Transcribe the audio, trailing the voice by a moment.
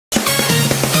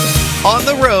On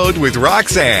the Road with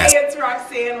Roxanne. Hey, it's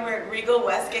Roxanne. We're at Regal,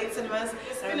 Westgate cinemas.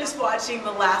 Just finished watching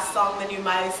the last song, the new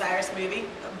Miley Cyrus movie.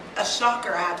 A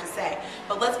shocker, I have to say.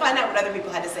 But let's find out what other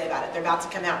people had to say about it. They're about to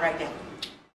come out right now.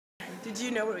 Did you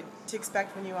know what to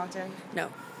expect when you walked in? No.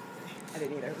 I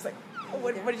didn't either. It was like, oh,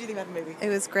 what did you think about the movie? It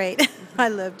was great. I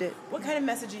loved it. What kind of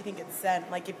message do you think it sent?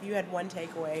 Like, if you had one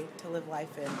takeaway to live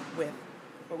life in with,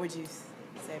 what would you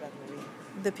say about the movie?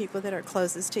 The people that are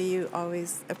closest to you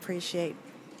always appreciate,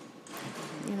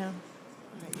 you know.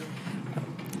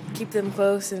 Keep them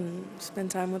close and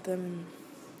spend time with them and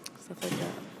stuff like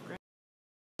that.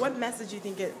 What message do you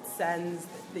think it sends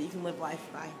that you can live life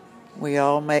by? We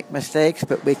all make mistakes,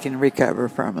 but we can recover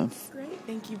from them. Great.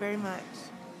 Thank you very much.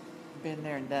 Been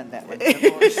there and done that with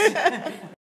divorce.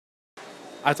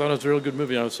 I thought it was a real good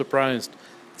movie. I was surprised.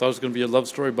 I thought it was going to be a love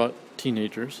story about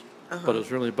teenagers, but it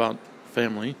was really about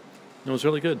family. It was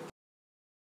really good.